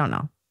 I don't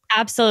know.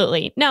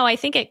 Absolutely. No, I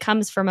think it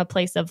comes from a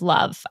place of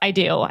love. I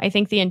do. I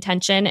think the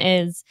intention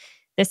is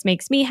this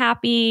makes me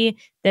happy.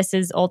 This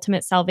is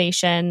ultimate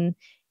salvation.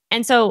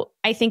 And so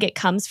I think it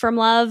comes from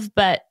love,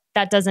 but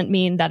that doesn't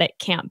mean that it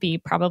can't be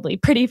probably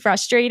pretty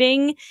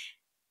frustrating.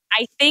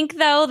 I think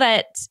though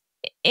that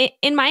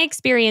in my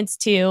experience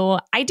too,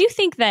 I do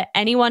think that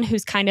anyone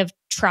who's kind of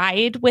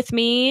tried with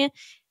me,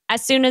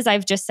 as soon as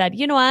I've just said,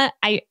 you know what,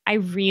 I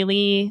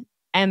really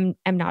am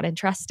not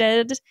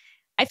interested,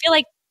 I feel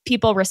like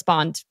people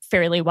respond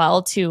fairly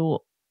well to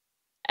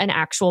an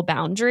actual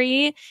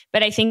boundary.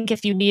 But I think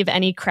if you leave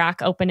any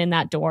crack open in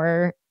that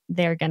door,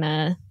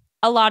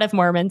 a lot of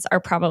Mormons are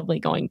probably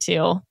going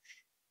to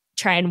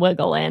try and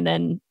wiggle in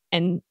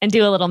and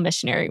do a little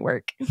missionary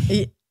work.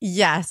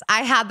 Yes,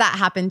 I had that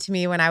happen to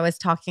me when I was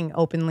talking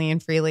openly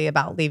and freely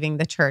about leaving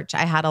the church.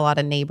 I had a lot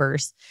of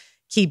neighbors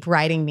keep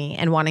writing me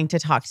and wanting to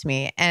talk to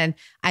me. And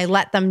I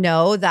let them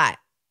know that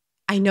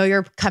I know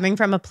you're coming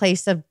from a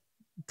place of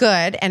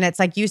good. And it's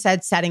like you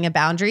said, setting a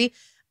boundary,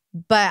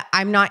 but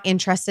I'm not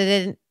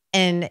interested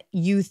in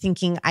you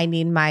thinking I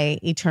need my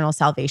eternal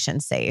salvation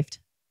saved.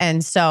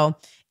 And so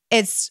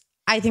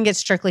I think it's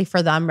strictly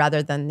for them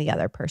rather than the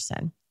other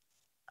person.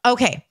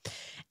 Okay.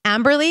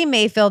 Amberly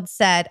Mayfield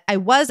said, I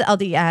was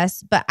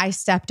LDS, but I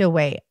stepped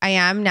away. I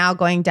am now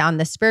going down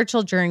the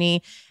spiritual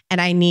journey and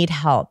I need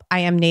help. I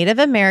am Native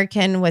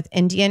American with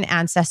Indian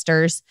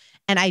ancestors,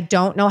 and I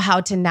don't know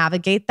how to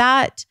navigate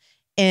that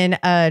in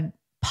a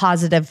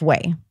positive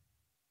way.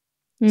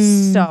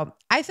 So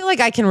I feel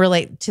like I can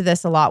relate to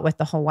this a lot with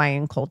the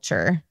Hawaiian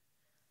culture.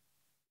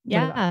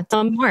 Yeah.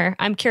 Tell me more.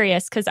 I'm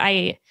curious because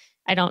I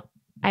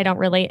don't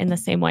relate in the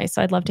same way.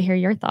 So I'd love to hear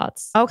your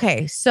thoughts.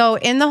 Okay. So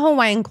in the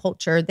Hawaiian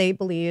culture, they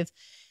believe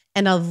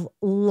in a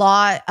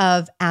lot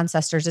of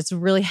ancestors. It's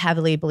really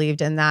heavily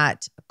believed in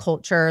that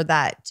culture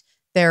that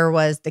there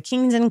was the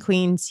kings and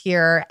queens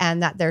here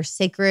and that there's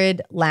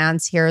sacred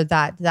lands here,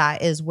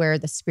 that is where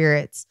the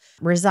spirits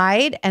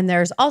reside. And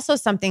there's also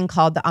something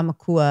called the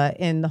Amakua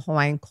in the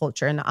Hawaiian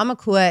culture. And the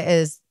Amakua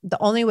is, the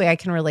only way I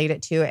can relate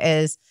it to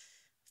is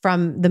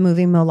from the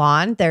movie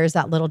Mulan. There's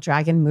that little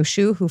dragon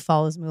Mushu who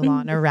follows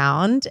Mulan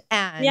around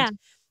and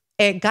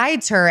it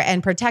guides her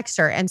and protects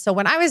her. And so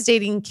when I was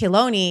dating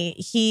Kiloni,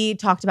 he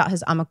talked about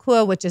his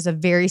Amakua, which is a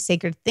very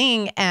sacred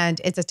thing. And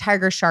it's a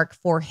tiger shark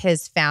for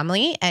his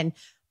family. And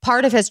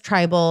part of his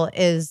tribal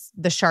is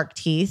the shark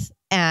teeth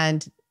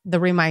and the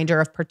reminder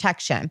of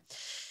protection.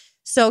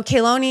 So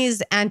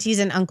Kiloni's aunties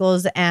and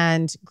uncles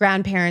and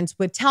grandparents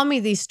would tell me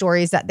these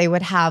stories that they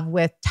would have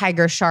with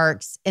tiger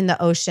sharks in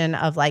the ocean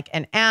of like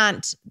an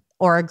aunt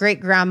or a great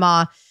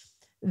grandma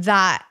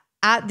that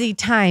at the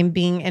time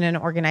being in an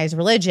organized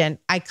religion,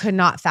 I could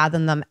not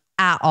fathom them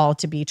at all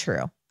to be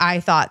true.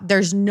 I thought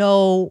there's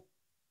no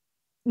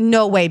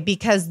way,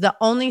 because the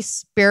only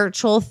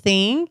spiritual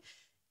thing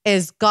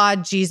is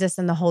God, Jesus,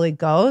 and the Holy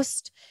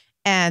Ghost.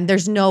 And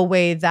there's no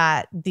way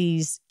that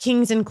these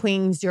kings and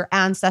queens, your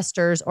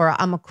ancestors or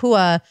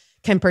Amakua,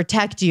 can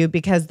protect you,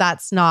 because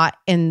that's not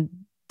in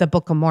the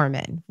Book of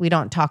Mormon. We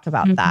don't talk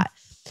about that.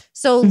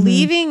 So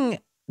leaving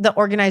the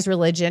organized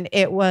religion,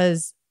 it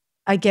was,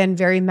 again,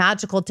 very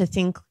magical to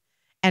think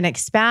and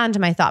expand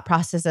my thought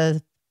process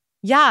of,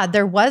 yeah,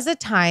 there was a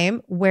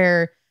time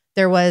where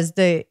there was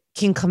the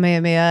King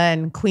Kamehameha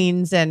and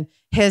queens and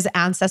his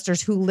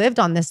ancestors who lived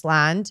on this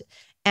land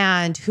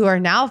and who are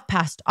now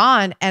passed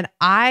on. And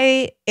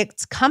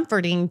it's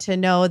comforting to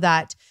know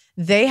that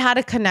they had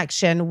a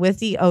connection with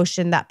the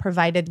ocean that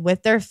provided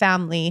with their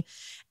family.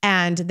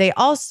 And they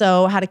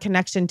also had a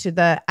connection to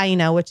the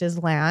Aina, which is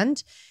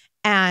land.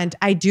 And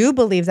I do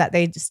believe that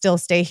they still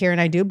stay here.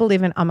 And I do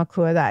believe in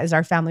Amakua, that is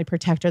our family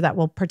protector that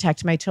will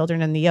protect my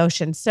children in the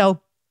ocean.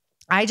 So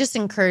I just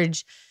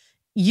encourage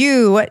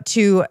you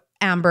to,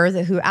 Amber,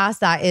 who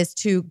asked that, is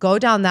to go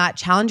down that,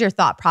 challenge your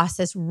thought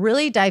process,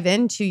 really dive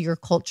into your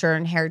culture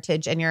and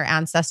heritage and your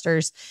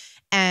ancestors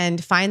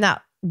and find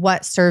that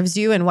what serves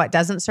you and what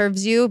doesn't serve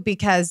you,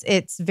 because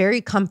it's very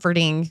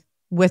comforting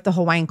with the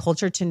Hawaiian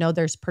culture to know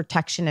there's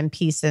protection and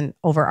peace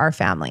over our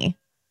family.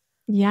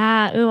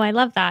 Yeah. Ooh, I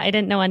love that. I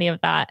didn't know any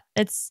of that.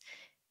 It's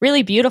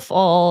really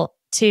beautiful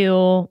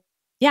to,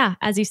 yeah,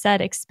 as you said,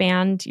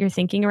 expand your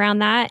thinking around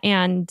that.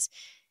 And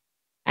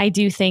I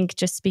do think,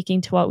 just speaking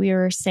to what we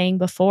were saying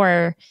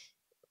before,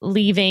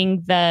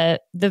 leaving the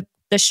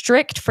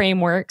strict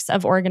frameworks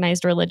of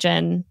organized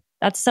religion,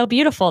 that's so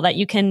beautiful that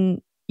you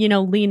can,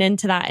 lean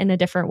into that in a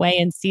different way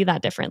and see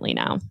that differently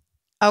now.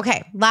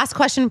 Okay. Last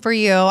question for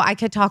you. I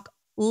could talk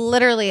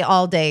literally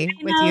all day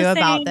with you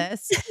about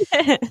this,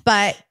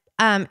 but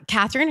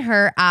Catherine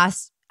Herr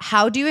asked,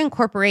 how do you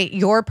incorporate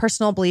your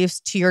personal beliefs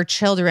to your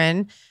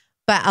children,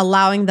 but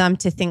allowing them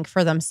to think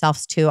for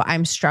themselves too?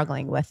 I'm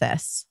struggling with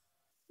this.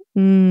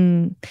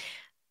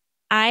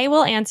 I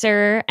will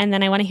answer, and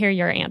then I want to hear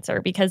your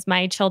answer, because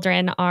my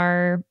children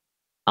are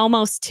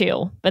almost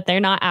 2, but they're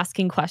not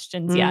asking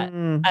questions yet.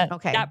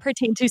 Okay. That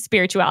pertain to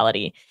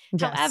spirituality.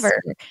 Yes. However,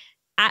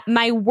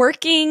 my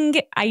working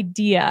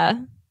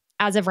idea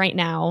as of right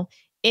now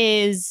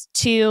is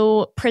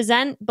to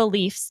present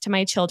beliefs to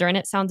my children.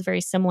 It sounds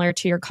very similar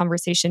to your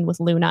conversation with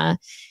Luna.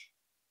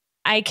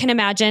 I can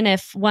imagine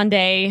if one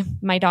day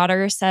my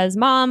daughter says,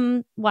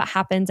 "Mom, what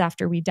happens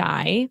after we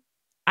die?"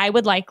 I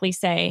would likely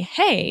say,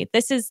 "Hey,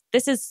 this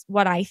is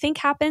what I think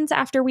happens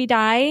after we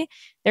die."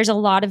 There's a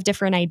lot of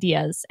different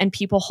ideas, and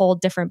people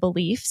hold different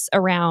beliefs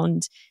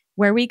around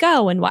where we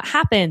go and what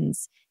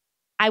happens.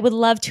 I would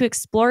love to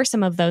explore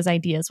some of those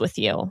ideas with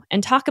you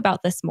and talk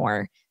about this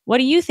more. What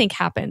do you think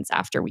happens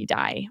after we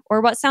die?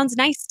 Or what sounds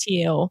nice to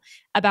you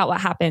about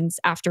what happens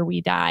after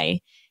we die?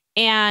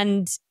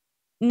 And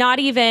not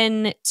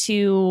even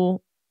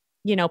to,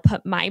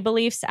 put my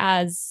beliefs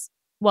as,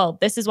 well,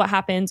 this is what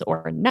happens,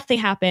 or nothing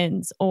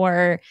happens,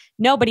 or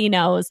nobody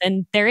knows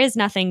and there is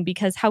nothing,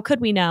 because how could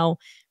we know?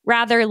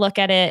 Rather look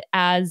at it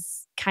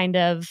as kind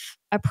of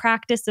a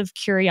practice of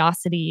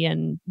curiosity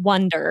and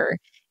wonder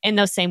in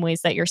those same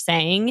ways that you're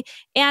saying.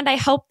 And I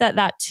hope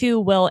that too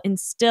will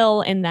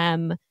instill in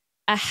them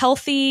a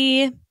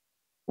healthy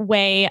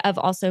way of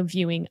also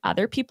viewing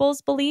other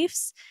people's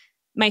beliefs.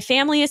 My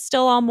family is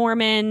still all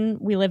Mormon.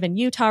 We live in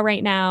Utah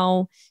right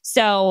now.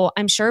 So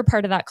I'm sure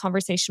part of that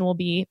conversation will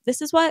be,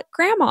 this is what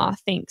grandma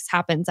thinks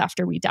happens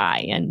after we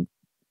die. And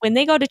when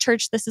they go to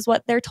church, this is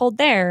what they're told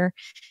there,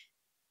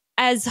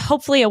 as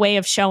hopefully a way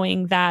of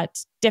showing that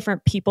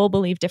different people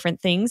believe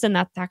different things. And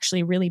that's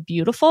actually really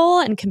beautiful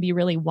and can be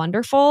really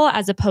wonderful,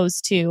 as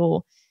opposed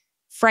to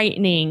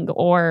frightening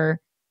or,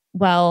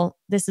 well,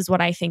 this is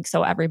what I think,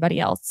 so everybody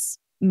else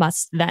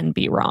must then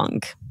be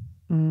wrong.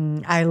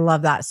 I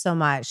love that so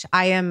much.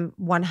 I am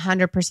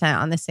 100%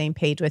 on the same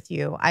page with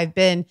you. I've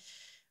been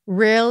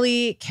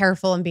really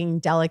careful and being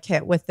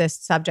delicate with this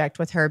subject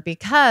with her,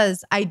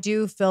 because I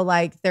do feel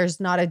like there's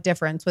not a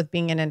difference with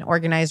being in an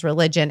organized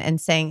religion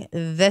and saying,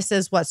 this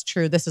is what's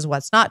true, this is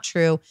what's not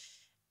true,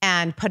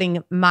 and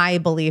putting my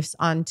beliefs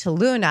onto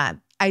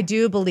Luna. I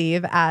do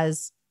believe,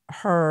 as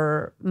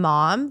her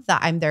mom, that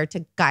I'm there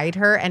to guide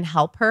her and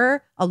help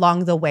her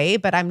along the way,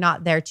 but I'm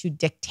not there to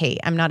dictate.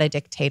 I'm not a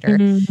dictator.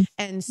 Mm-hmm.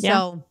 And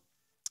so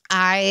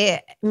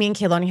me and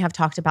Kayloni have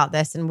talked about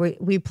this, and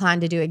we plan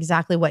to do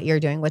exactly what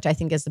you're doing, which I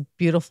think is a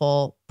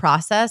beautiful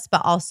process,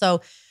 but also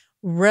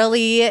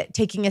really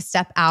taking a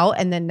step out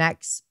in the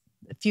next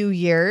few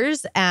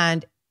years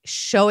and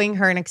showing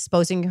her and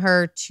exposing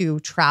her to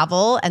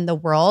travel and the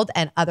world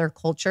and other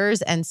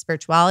cultures and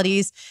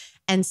spiritualities,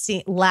 and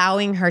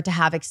allowing her to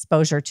have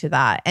exposure to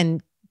that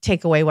and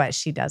take away what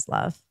she does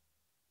love.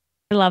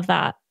 I love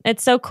that.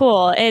 It's so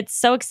cool. It's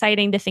so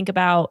exciting to think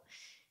about.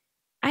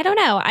 I don't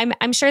know.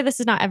 I'm sure this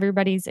is not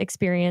everybody's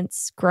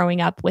experience growing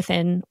up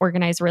within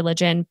organized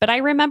religion, but I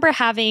remember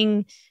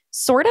having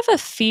sort of a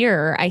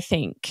fear, I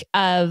think,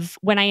 of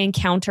when I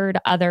encountered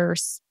other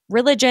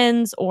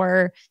religions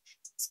or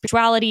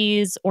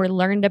spiritualities, or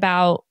learned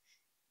about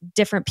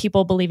different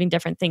people believing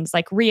different things,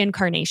 like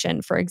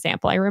reincarnation, for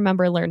example. I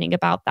remember learning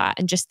about that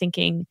and just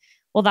thinking,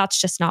 well, that's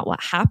just not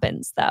what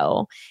happens,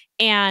 though.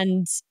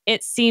 And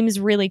it seems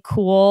really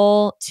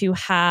cool to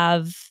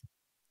have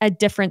a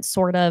different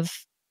sort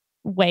of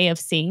way of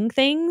seeing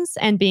things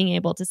and being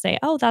able to say,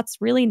 oh, that's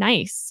really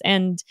nice.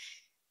 And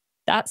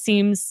that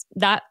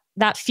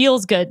that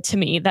feels good to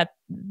me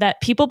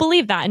that people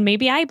believe that, and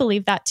maybe I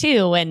believe that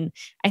too. And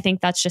I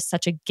think that's just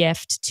such a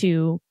gift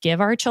to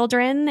give our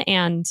children.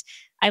 And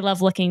I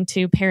love looking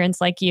to parents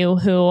like you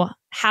who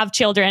have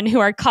children who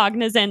are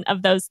cognizant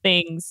of those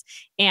things.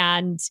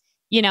 And,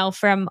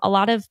 from a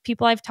lot of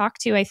people I've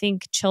talked to, I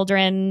think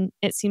children,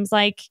 it seems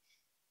like,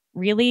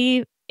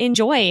 really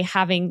enjoy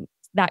having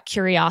that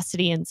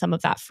curiosity and some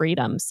of that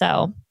freedom.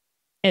 So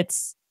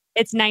it's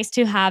nice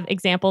to have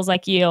examples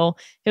like you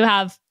who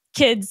have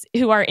kids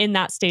who are in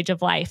that stage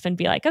of life and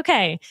be like,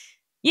 okay,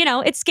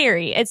 it's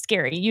scary. It's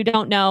scary. You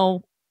don't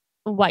know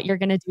what you're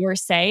going to do or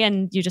say,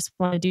 and you just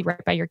want to do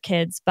right by your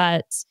kids.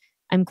 But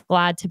I'm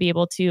glad to be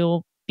able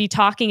to be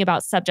talking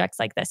about subjects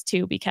like this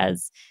too,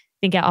 because I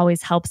think it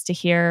always helps to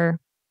hear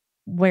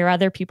where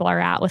other people are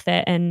at with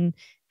it and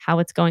how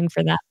it's going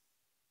for them.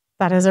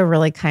 That is a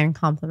really kind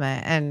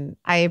compliment, and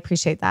I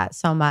appreciate that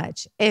so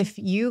much. If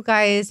you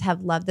guys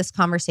have loved this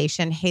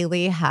conversation,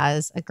 Hayley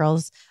has a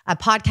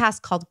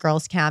podcast called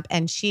Girls Camp,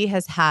 and she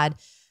has had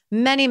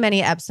many,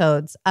 many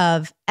episodes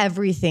of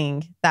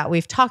everything that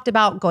we've talked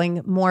about,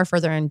 going more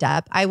further in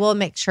depth. I will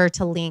make sure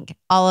to link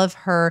all of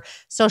her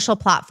social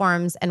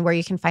platforms and where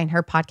you can find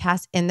her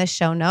podcast in the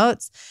show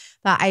notes.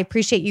 But I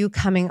appreciate you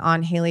coming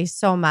on, Hayley,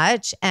 so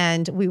much,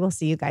 and we will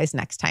see you guys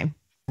next time.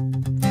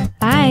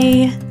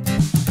 Bye.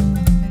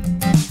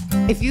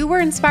 If you were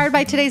inspired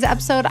by today's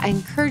episode, I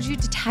encourage you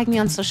to tag me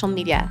on social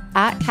media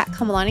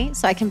 @KatKamalani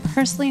so I can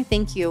personally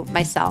thank you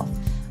myself.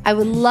 I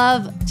would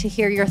love to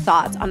hear your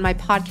thoughts on my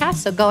podcast,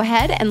 so go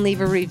ahead and leave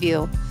a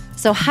review.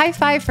 So high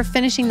five for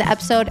finishing the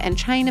episode and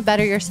trying to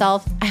better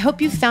yourself. I hope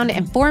you found it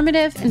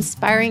informative,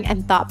 inspiring,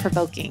 and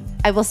thought-provoking.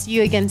 I will see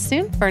you again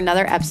soon for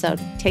another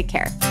episode. Take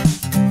care.